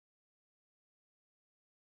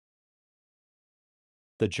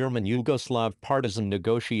The German-Yugoslav partisan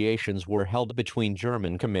negotiations were held between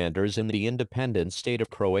German commanders in the independent state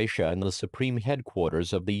of Croatia and the supreme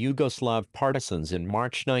headquarters of the Yugoslav Partisans in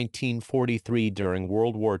March 1943 during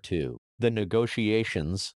World War II. The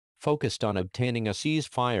negotiations, focused on obtaining a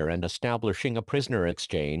ceasefire and establishing a prisoner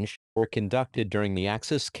exchange, were conducted during the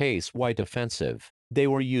Axis Case-White Offensive. They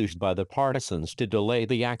were used by the partisans to delay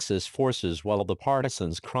the Axis forces while the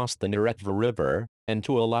partisans crossed the Neretva River, and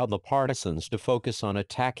to allow the partisans to focus on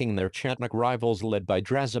attacking their Chetnik rivals led by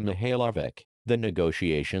Draža Mihailović. The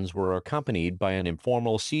negotiations were accompanied by an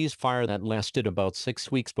informal ceasefire that lasted about 6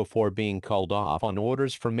 weeks before being called off on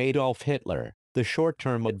orders from Adolf Hitler. The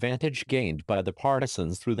short-term advantage gained by the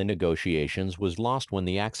partisans through the negotiations was lost when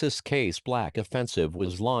the Axis Case-Black Offensive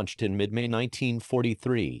was launched in mid-May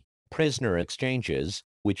 1943. Prisoner exchanges,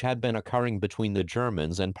 which had been occurring between the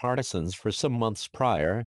Germans and partisans for some months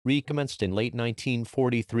prior, recommenced in late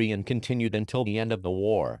 1943 and continued until the end of the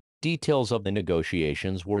war. Details of the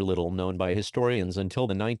negotiations were little known by historians until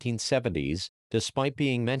the 1970s, despite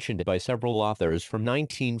being mentioned by several authors from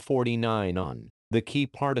 1949 on. The key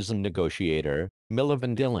partisan negotiator,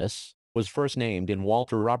 Milovan Đilas, was first named in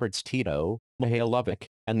Walter Roberts Tito, Mihailović,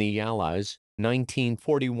 and the Allies,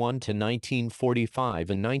 1941 to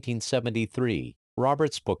 1945 and 1973.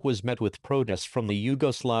 Roberts' book was met with protests from the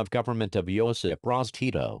Yugoslav government of Josip Broz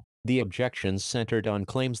Tito. The objections centered on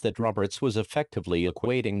claims that Roberts was effectively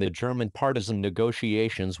equating the German partisan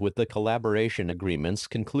negotiations with the collaboration agreements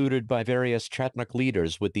concluded by various Chetnik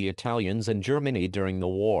leaders with the Italians and Germany during the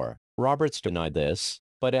war. Roberts denied this,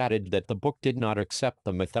 but added that the book did not accept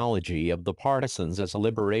the mythology of the partisans as a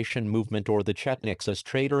liberation movement or the Chetniks as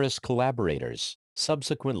traitorous collaborators.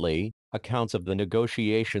 Subsequently, accounts of the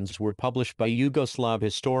negotiations were published by Yugoslav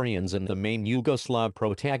historians and the main Yugoslav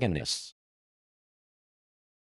protagonists.